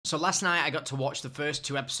So last night I got to watch the first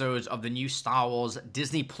 2 episodes of the new Star Wars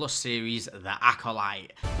Disney Plus series, The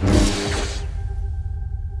Acolyte.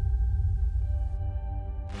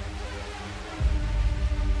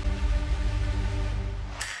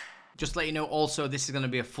 Just to let you know also, this is going to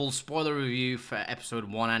be a full spoiler review for episode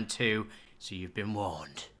 1 and 2, so you've been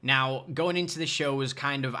warned. Now, going into the show was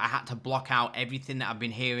kind of, I had to block out everything that I've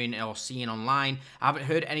been hearing or seeing online. I haven't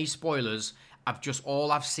heard any spoilers.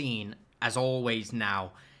 All I've seen, as always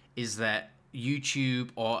now, is that YouTube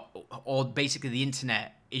or basically the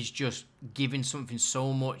internet is just giving something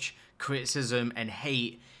so much criticism and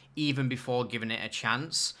hate even before giving it a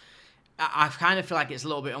chance. I kind of feel like it's a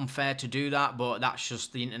little bit unfair to do that, but that's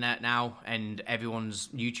just the internet now, and everyone's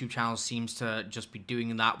YouTube channel seems to just be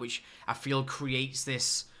doing that, which I feel creates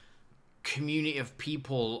this community of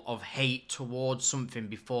people of hate towards something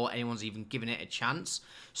before anyone's even given it a chance.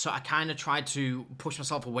 So I kind of try to push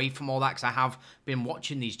myself away from all that, because I have been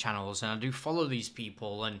watching these channels and I do follow these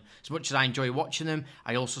people, and as much as I enjoy watching them,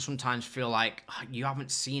 I also sometimes feel like you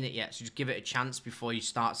haven't seen it yet, so just give it a chance before you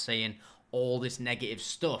start saying all this negative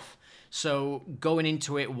stuff. So going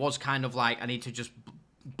into it was kind of like I need to just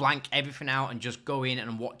blank everything out and just go in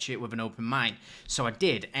and watch it with an open mind. So I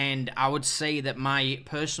did, and I would say that my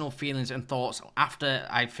personal feelings and thoughts after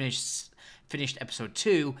I finished episode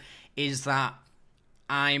 2 is that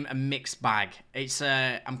I'm a mixed bag.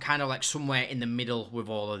 I'm kind of like somewhere in the middle with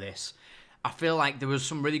all of this. I feel like there was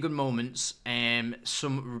some really good moments,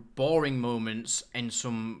 some boring moments, and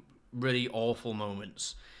some really awful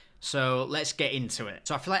moments. So let's get into it.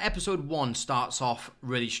 So I feel like episode 1 starts off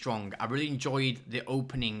really strong. I really enjoyed the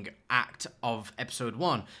opening act of episode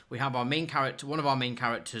 1. We have our main character, one of our main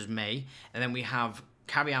characters, May, and then we have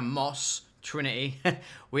Carrie-Anne Moss, Trinity.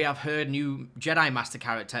 We have her new Jedi Master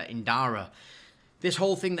character, Indara. This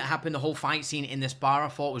whole thing that happened, the whole fight scene in this bar, I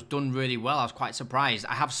thought was done really well. I was quite surprised.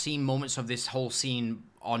 I have seen moments of this whole scene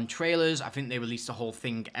on trailers. I think they released the whole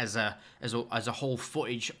thing as a whole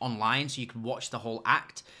footage online, so you could watch the whole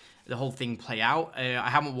act, the whole thing play out. I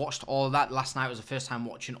haven't watched all of that. Last night was the first time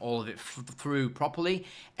watching all of it through properly,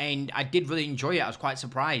 and I did really enjoy it. I was quite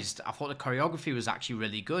surprised. I thought the choreography was actually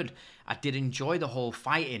really good. I did enjoy the whole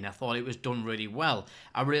fighting. I thought it was done really well.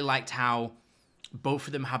 I really liked how both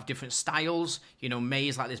of them have different styles. You know, May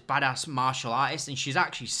is like this badass martial artist, and she's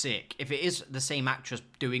actually sick. If it is the same actress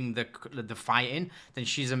doing the fighting, then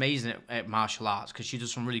she's amazing at martial arts, because she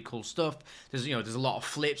does some really cool stuff. There's a lot of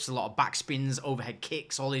flips, a lot of backspins, overhead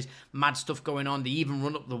kicks, all these mad stuff going on. They even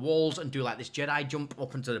run up the walls and do like this Jedi jump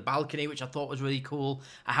up into the balcony, which I thought was really cool.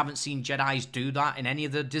 I haven't seen Jedis do that in any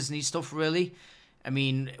of the Disney stuff, really. I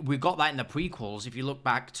mean, we got that in the prequels. If you look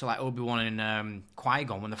back to like Obi-Wan and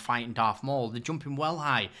Qui-Gon when they're fighting Darth Maul, they're jumping well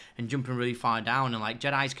high and jumping really far down, and like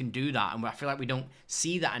Jedis can do that, and I feel like we don't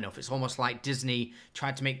see that enough. It's almost like Disney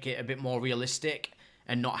tried to make it a bit more realistic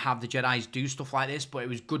and not have the Jedis do stuff like this, but it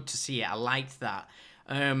was good to see it. I liked that.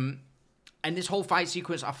 And this whole fight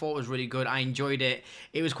sequence I thought was really good. I enjoyed it.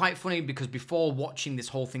 It was quite funny because before watching this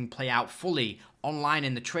whole thing play out fully online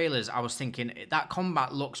in the trailers, I was thinking that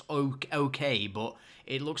combat looks okay, but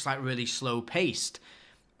it looks like really slow paced.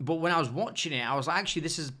 But when I was watching it, I was like, actually,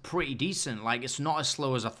 this is pretty decent. Like, it's not as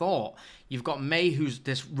slow as I thought. You've got May, who's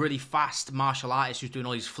this really fast martial artist who's doing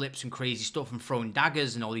all these flips and crazy stuff and throwing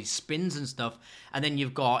daggers and all these spins and stuff. And then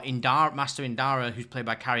you've got Master Indara, who's played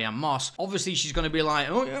by Carrie-Anne Moss. Obviously, she's going to be like,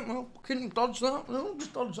 oh, yeah, well, fucking dodge that. No,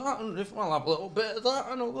 just dodge that. And if I'll have a little bit of that,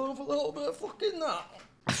 and I'll go for a little bit of fucking that.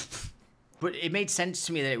 But it made sense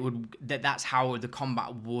to me that that's how the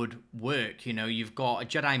combat would work. You know, you've got a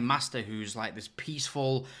Jedi Master who's like this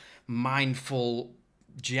peaceful, mindful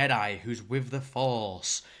Jedi who's with the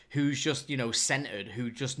Force, who's just, you know, centered, who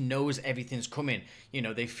just knows everything's coming. You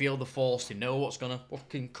know, they feel the Force, they know what's gonna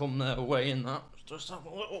fucking come their way, and that. Just have a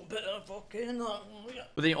little bit of fucking that.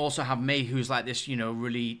 But then you also have May, who's like this, you know,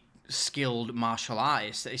 really skilled martial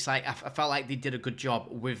artist. It's like I felt like they did a good job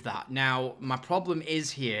with that. Now my problem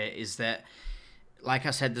is that, like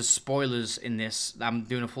I said, there's spoilers in this. I'm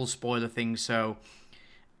doing a full spoiler thing. So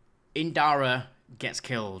Indara gets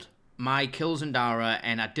killed. Mai kills Indara,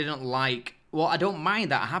 and I didn't like, well, I don't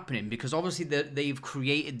mind that happening, because obviously they've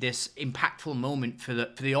created this impactful moment for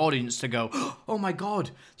the audience to go, oh my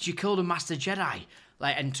god, she killed a Master Jedi.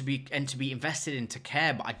 Like, and to be invested in, to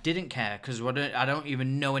care, but I didn't care because I don't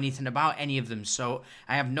even know anything about any of them, so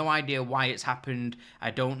I have no idea why it's happened. I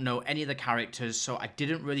don't know any of the characters, so I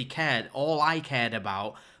didn't really care. All I cared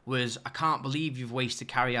about was, I can't believe you've wasted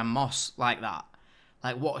Carrie-Anne Moss like that.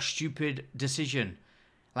 Like, what a stupid decision.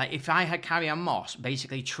 Like, if I had Carrie Ann Moss,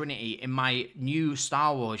 basically Trinity, in my new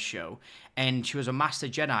Star Wars show, and she was a Master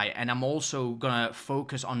Jedi, and I'm also going to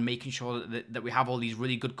focus on making sure that we have all these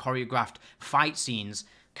really good choreographed fight scenes,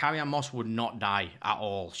 Carrie Ann Moss would not die at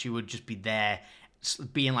all. She would just be there,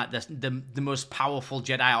 being like the most powerful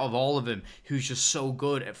Jedi out of all of them, who's just so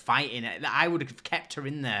good at fighting. I would have kept her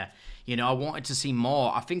in there. You know, I wanted to see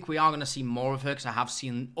more. I think we are going to see more of her, because I have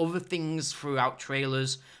seen other things throughout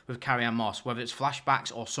trailers with Carrie Ann Moss, whether it's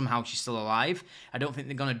flashbacks or somehow she's still alive. I don't think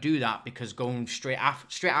they're going to do that, because going straight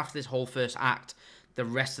after this whole first act, the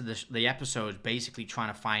rest of the episode is basically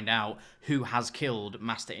trying to find out who has killed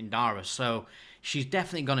Master Indara. So she's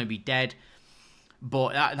definitely going to be dead.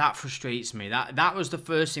 But that frustrates me. That was the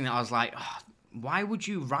first thing that I was like, oh, why would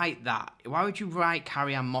you write that? Why would you write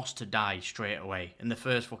Carrie Ann Moss to die straight away in the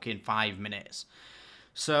first fucking 5 minutes?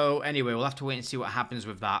 So anyway, we'll have to wait and see what happens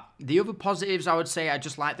with that. The other positives, I would say, I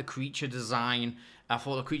just like the creature design. I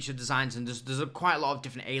thought the creature designs, and there's quite a lot of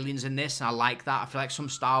different aliens in this, and I like that. I feel like some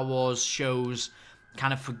Star Wars shows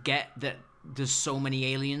kind of forget that there's so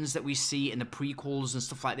many aliens that we see in the prequels and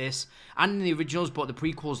stuff like this, and in the originals, but the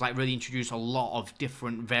prequels like really introduce a lot of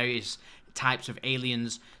different various types of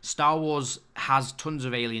aliens. Star Wars has tons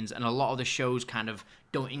of aliens, and a lot of the shows kind of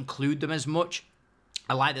don't include them as much.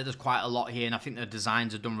 I like that there's quite a lot here, and I think the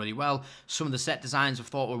designs are done really well. Some of the set designs I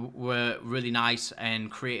thought were really nice and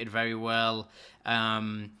created very well.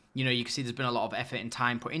 You know, you can see there's been a lot of effort and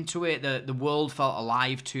time put into it. The world felt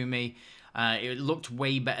alive to me. It looked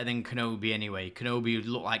way better than Kenobi anyway. Kenobi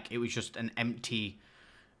looked like it was just an empty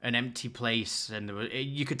place, and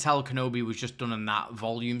you could tell Kenobi was just done on that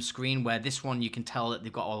volume screen, where this one you can tell that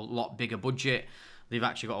they've got a lot bigger budget. They've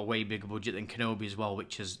actually got a way bigger budget than Kenobi as well,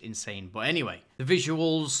 which is insane. But anyway, the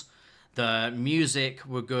visuals, the music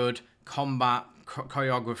were good, combat,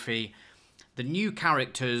 choreography. The new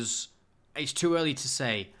characters, it's too early to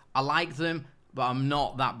say. I like them, but I'm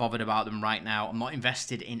not that bothered about them right now. I'm not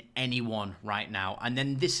invested in anyone right now. And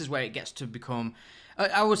then this is where it gets to become...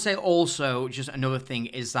 I would say also, just another thing,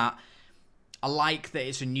 is that I like that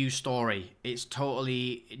it's a new story. It's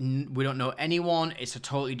totally... We don't know anyone. It's a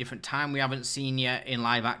totally different time we haven't seen yet in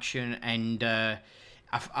live action. And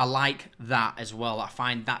I like that as well. I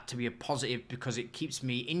find that to be a positive, because it keeps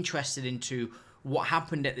me interested into what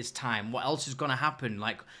happened at this time. What else is going to happen?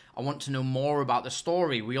 Like, I want to know more about the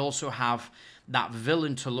story. We also have that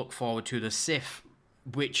villain to look forward to, the Sith,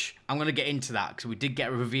 which I'm going to get into that, because we did get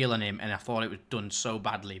a reveal on him, and I thought it was done so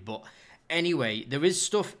badly. But anyway, there is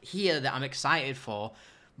stuff here that I'm excited for,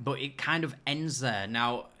 but it kind of ends there.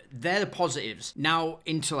 Now, they're the positives. Now,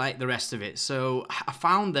 into like the rest of it. So I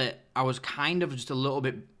found that I was kind of just a little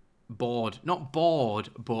bit bored. Not bored,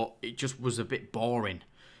 but it just was a bit boring.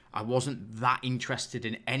 I wasn't that interested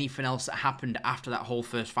in anything else that happened after that whole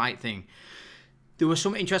first fight thing. There were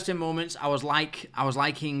some interesting moments. I was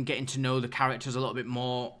liking getting to know the characters a little bit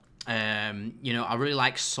more. You know, I really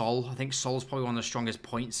like Sol. I think Sol's probably one of the strongest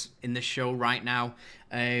points in the show right now.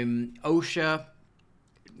 Osha,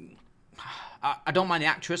 I don't mind the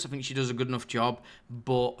actress. I think she does a good enough job,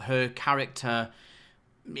 but her character,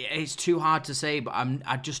 it's too hard to say. But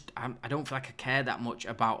I don't feel like I care that much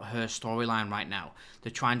about her storyline right now.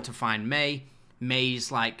 They're trying to find May.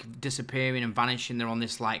 May's like disappearing and vanishing. They're on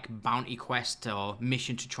this like bounty quest or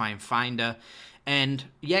mission to try and find her. And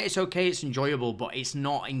yeah, it's okay, it's enjoyable, but it's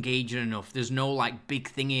not engaging enough. There's no like big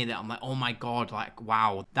thing here that I'm like, oh my god, like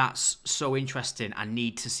wow, that's so interesting. I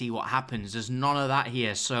need to see what happens. There's none of that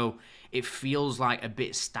here, so it feels like a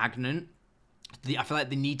bit stagnant. I feel like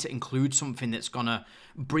they need to include something that's gonna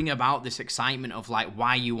bring about this excitement of like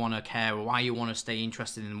why you want to care or why you want to stay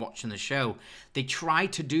interested in watching the show. They try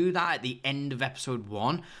to do that at the end of episode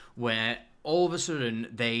 1, where all of a sudden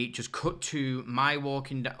they just cut to May,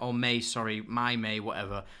 walking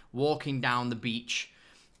down the beach,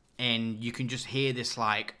 and you can just hear this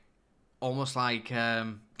like almost like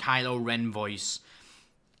Kylo Ren voice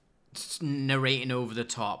narrating over the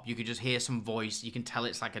top. You could just hear some voice. You can tell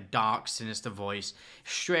it's like a dark, sinister voice.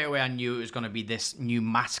 Straight away I knew it was going to be this new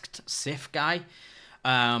masked Sith guy.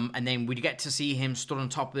 And then we get to see him stood on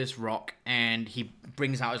top of this rock, and he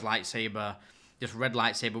brings out his lightsaber, this red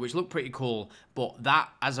lightsaber, which looked pretty cool. But that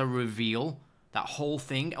as a reveal, that whole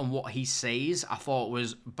thing and what he says, I thought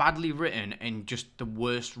was badly written and just the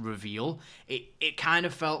worst reveal. It kind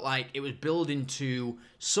of felt like it was building to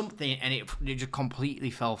something, and it just completely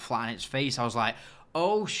fell flat on its face. I was like,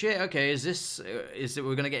 oh shit, okay, is it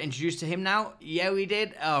we're gonna get introduced to him now? Yeah, we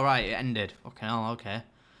did. Oh right, it ended. Okay, okay.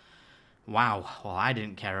 Wow. Well, I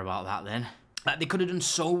didn't care about that then. Like, they could have done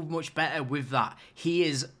so much better with that. He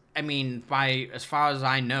is, I mean, by as far as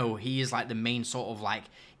I know, he is like the main sort of like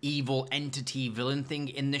evil entity villain thing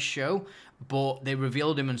in this show, but they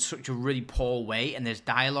revealed him in such a really poor way, and his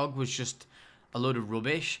dialogue was just a load of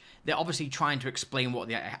rubbish. They're obviously trying to explain what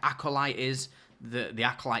the Acolyte is. The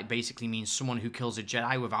Acolyte basically means someone who kills a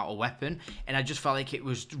Jedi without a weapon, and I just felt like it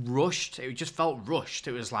was rushed. It just felt rushed.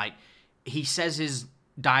 It was like, he says his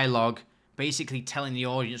dialogue, basically telling the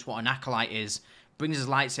audience what an Acolyte is, brings his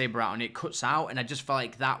lightsaber out, and it cuts out, and I just felt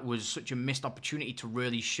like that was such a missed opportunity to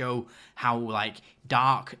really show how, like,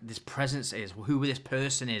 dark this presence is, who this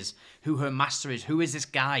person is, who her master is, who is this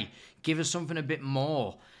guy. Give us something a bit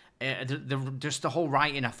more. Just the whole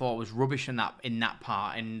writing I thought was rubbish in that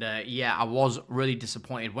part, and yeah, I was really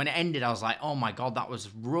disappointed. When it ended, I was like, oh my god, that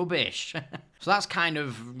was rubbish. So that's kind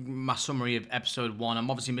of my summary of episode 1.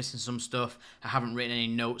 I'm obviously missing some stuff. I haven't written any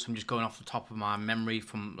notes. I'm just going off the top of my memory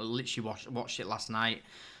from literally watched it last night.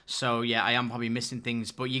 So yeah, I am probably missing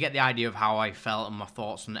things, but you get the idea of how I felt and my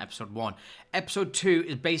thoughts on episode 1. Episode 2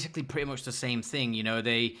 is basically pretty much the same thing. You know,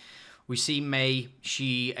 we see May,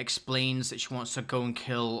 she explains that she wants to go and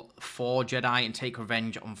kill 4 Jedi and take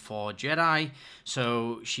revenge on 4 Jedi.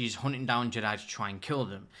 So she's hunting down Jedi to try and kill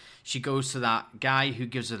them. She goes to that guy who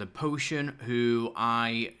gives her the potion, who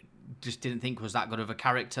I just didn't think was that good of a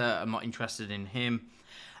character. I'm not interested in him.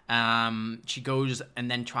 She goes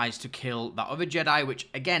and then tries to kill that other Jedi, which,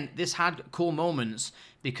 again, this had cool moments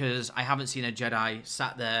because I haven't seen a Jedi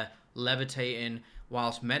sat there levitating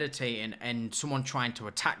whilst meditating and someone trying to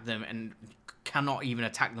attack them and cannot even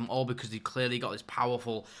attack them all because they clearly got this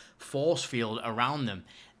powerful force field around them.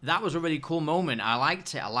 That was a really cool moment. I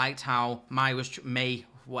liked it. I liked how May was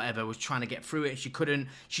trying to get through it. She couldn't.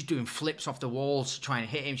 She's doing flips off the walls to try and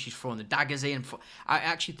hit him. She's throwing the daggers in. I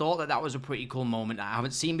actually thought that was a pretty cool moment that I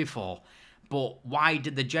haven't seen before. But why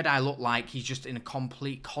did the Jedi look like he's just in a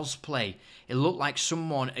complete cosplay? It looked like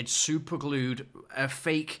someone had super glued a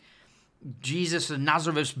fake Jesus of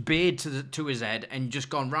Nazareth's beard to his head and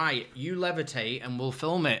just gone, right, you levitate and we'll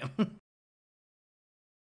film it.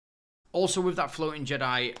 Also, with that floating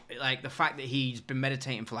Jedi, like the fact that he's been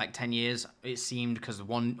meditating for like 10 years, it seemed, because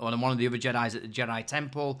one of the other Jedis at the Jedi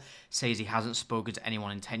Temple says he hasn't spoken to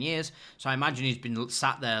anyone in 10 years. So I imagine he's been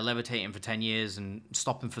sat there levitating for 10 years and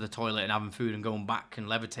stopping for the toilet and having food and going back and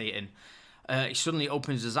levitating. He suddenly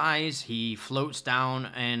opens his eyes, he floats down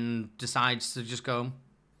and decides to just go,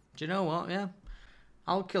 do you know what? Yeah,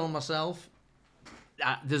 I'll kill myself.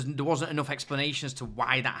 There wasn't enough explanation as to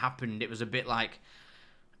why that happened. It was a bit like,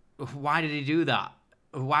 why did he do that?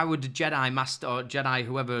 Why would the Jedi Master or Jedi,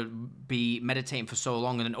 whoever, be meditating for so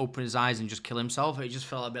long and then open his eyes and just kill himself? It just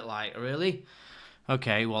felt a bit like, really?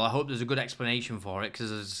 Okay, well, I hope there's a good explanation for it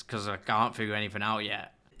because I can't figure anything out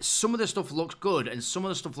yet. Some of the stuff looks good and some of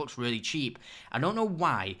the stuff looks really cheap. I don't know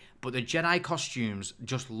why, but the Jedi costumes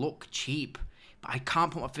just look cheap. But I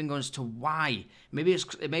can't put my finger as to why. Maybe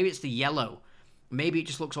it's the yellow. Maybe it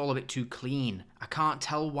just looks all a bit too clean. I can't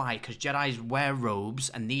tell why, because Jedis wear robes,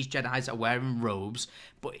 and these Jedis are wearing robes,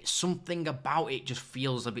 but something about it just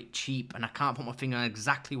feels a bit cheap, and I can't put my finger on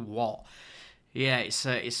exactly what. Yeah, it's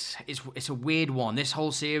a weird one. This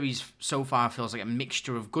whole series so far feels like a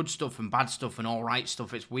mixture of good stuff and bad stuff and all right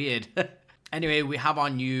stuff. It's weird. Anyway, we have our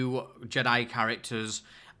new Jedi characters.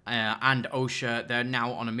 And Osha, they're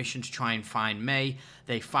now on a mission to try and find May.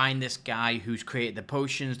 They find this guy who's created the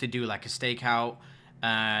potions. They do like a stakeout.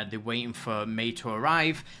 They're waiting for May to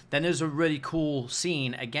arrive. Then there's a really cool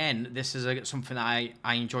scene. Again, this is something that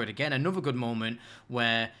I enjoyed again. Another good moment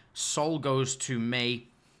where Sol goes to May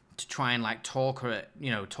to try and like talk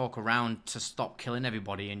around to stop killing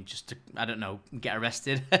everybody and just to, I don't know, get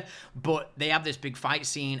arrested. But they have this big fight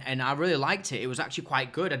scene and I really liked it. It was actually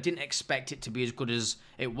quite good. I didn't expect it to be as good as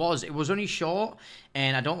it was. It was only short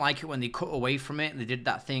and I don't like it when they cut away from it. They did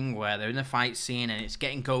that thing where they're in the fight scene and it's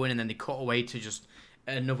getting going and then they cut away to just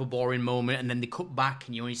another boring moment and then they cut back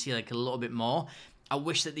and you only see like a little bit more. I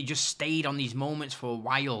wish that they just stayed on these moments for a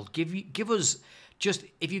while. Give us... Just,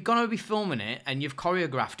 if you're going to be filming it and you've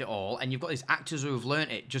choreographed it all and you've got these actors who have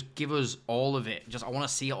learnt it, just give us all of it. I want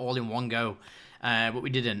to see it all in one go. But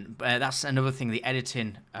we didn't. That's another thing, the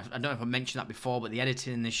editing. I don't know if I mentioned that before, but the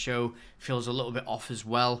editing in this show feels a little bit off as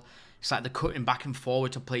well. It's like they're cutting back and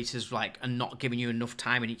forward to places like and not giving you enough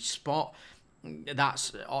time in each spot.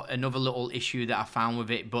 That's another little issue that I found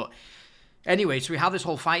with it. But anyway, so we have this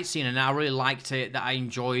whole fight scene and I really liked it, that I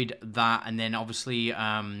enjoyed that. And then obviously...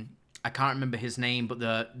 I can't remember his name, but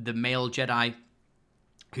the male Jedi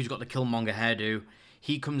who's got the Killmonger hairdo,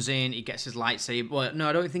 he comes in, he gets his lightsaber. Well, no,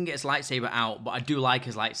 I don't think he gets his lightsaber out, but I do like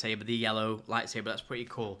his lightsaber, the yellow lightsaber. That's pretty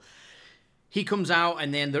cool. He comes out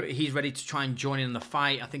and then he's ready to try and join in the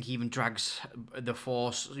fight. I think he even drags the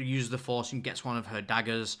Force, uses the Force and gets one of her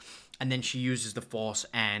daggers. And then she uses the Force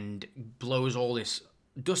and blows all this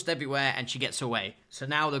dust everywhere and she gets away. So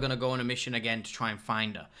now they're going to go on a mission again to try and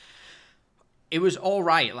find her. It was all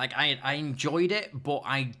right. Like, I enjoyed it, but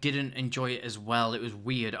I didn't enjoy it as well. It was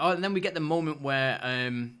weird. Oh, and then we get the moment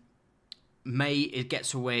where May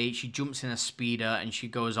gets away. She jumps in a speeder and she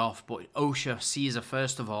goes off. But Osha sees her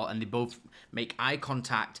first of all, and they both make eye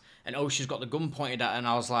contact. And Osha's got the gun pointed at her, and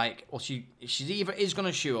I was like, well, she either is going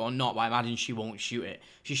to shoot it or not, but I imagine she won't shoot it.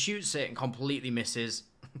 She shoots it and completely misses,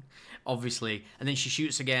 obviously. And then she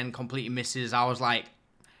shoots again, completely misses. I was like,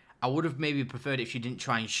 I would have maybe preferred it if she didn't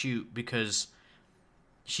try and shoot, because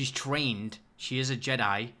she's trained. She is a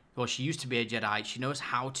Jedi. Well, she used to be a Jedi. She knows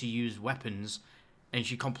how to use weapons, and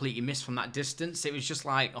she completely missed from that distance. It was just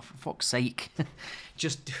like, oh, for fuck's sake.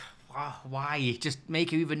 Just, why? Just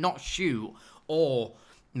make her either not shoot, or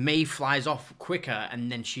May flies off quicker, and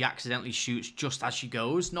then she accidentally shoots just as she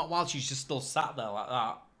goes. Not while she's just still sat there like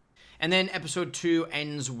that. And then episode 2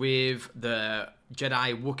 ends with the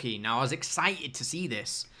Jedi Wookiee. Now, I was excited to see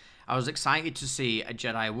this. I was excited to see a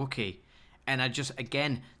Jedi Wookiee. And I just,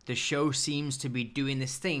 again, the show seems to be doing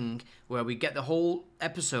this thing where we get the whole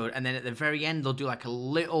episode, and then at the very end, they'll do like a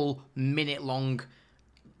little minute-long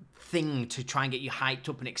thing to try and get you hyped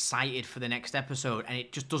up and excited for the next episode, and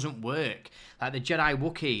it just doesn't work. Like the Jedi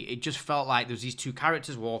Wookiee, it just felt like there's these two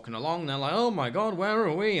characters walking along, and they're like, oh my god, where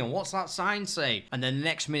are we, and what's that sign say? And then the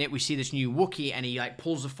next minute we see this new Wookiee, and he like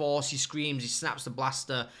pulls the Force, he screams, he snaps the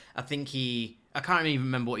blaster. I can't even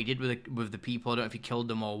remember what he did with the people. I don't know if he killed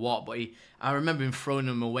them or what, but I remember him throwing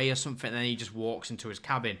them away or something, and then he just walks into his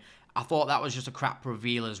cabin. I thought that was just a crap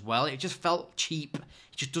reveal as well. It just felt cheap.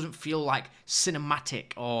 It just doesn't feel like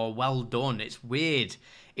cinematic or well done. It's weird.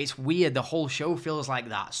 It's weird. The whole show feels like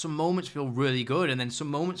that. Some moments feel really good, and then some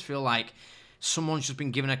moments feel like someone's just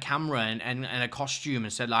been given a camera and a costume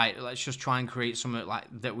and said, like, let's just try and create something like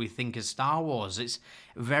that we think is Star Wars. It's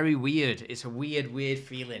very weird. It's a weird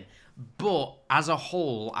feeling. But as a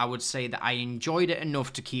whole, I would say that I enjoyed it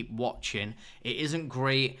enough to keep watching. It isn't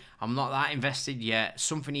great. I'm not that invested yet.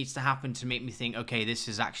 Something needs to happen to make me think, okay, this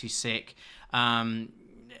is actually sick. I'm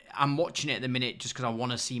watching it at the minute just because I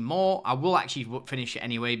want to see more. I will actually finish it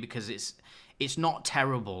anyway because it's not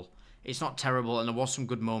terrible. It's not terrible, and there was some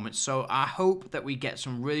good moments. So I hope that we get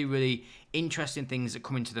some really interesting things that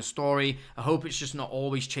come into the story. I hope it's just not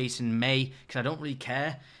always chasing May, because I don't really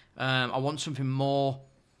care. I want something more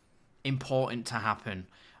important to happen.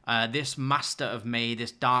 This Master of May,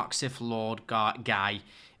 this Dark Sith Lord guy,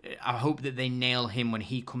 I hope that they nail him when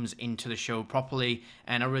he comes into the show properly,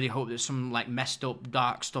 and I really hope that some like messed up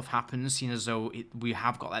dark stuff happens, seeing as though we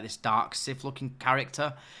have got like this dark Sith looking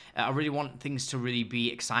character. I really want things to really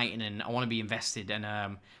be exciting, and I want to be invested,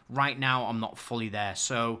 and right now I'm not fully there.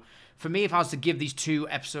 So for me, if I was to give these 2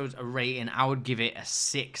 episodes a rating, I would give it a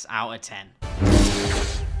 6 out of 10.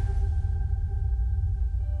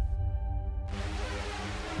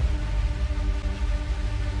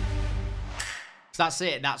 So that's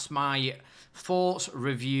it. That's my thoughts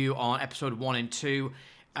review on episode 1 and 2.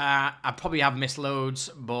 I probably have missed loads,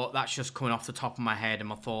 but that's just coming off the top of my head and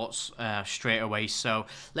my thoughts straight away. So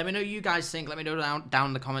let me know what you guys think. Let me know down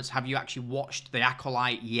in the comments. Have you actually watched The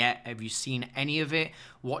Acolyte yet? Have you seen any of it?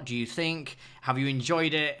 What do you think? Have you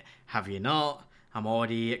enjoyed it? Have you not? I'm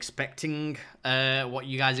already expecting what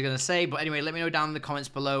you guys are going to say. But anyway, let me know down in the comments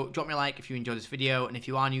below. Drop me a like if you enjoyed this video. And if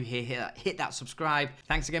you are new here, hit that subscribe.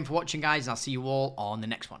 Thanks again for watching, guys. And I'll see you all on the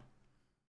next one.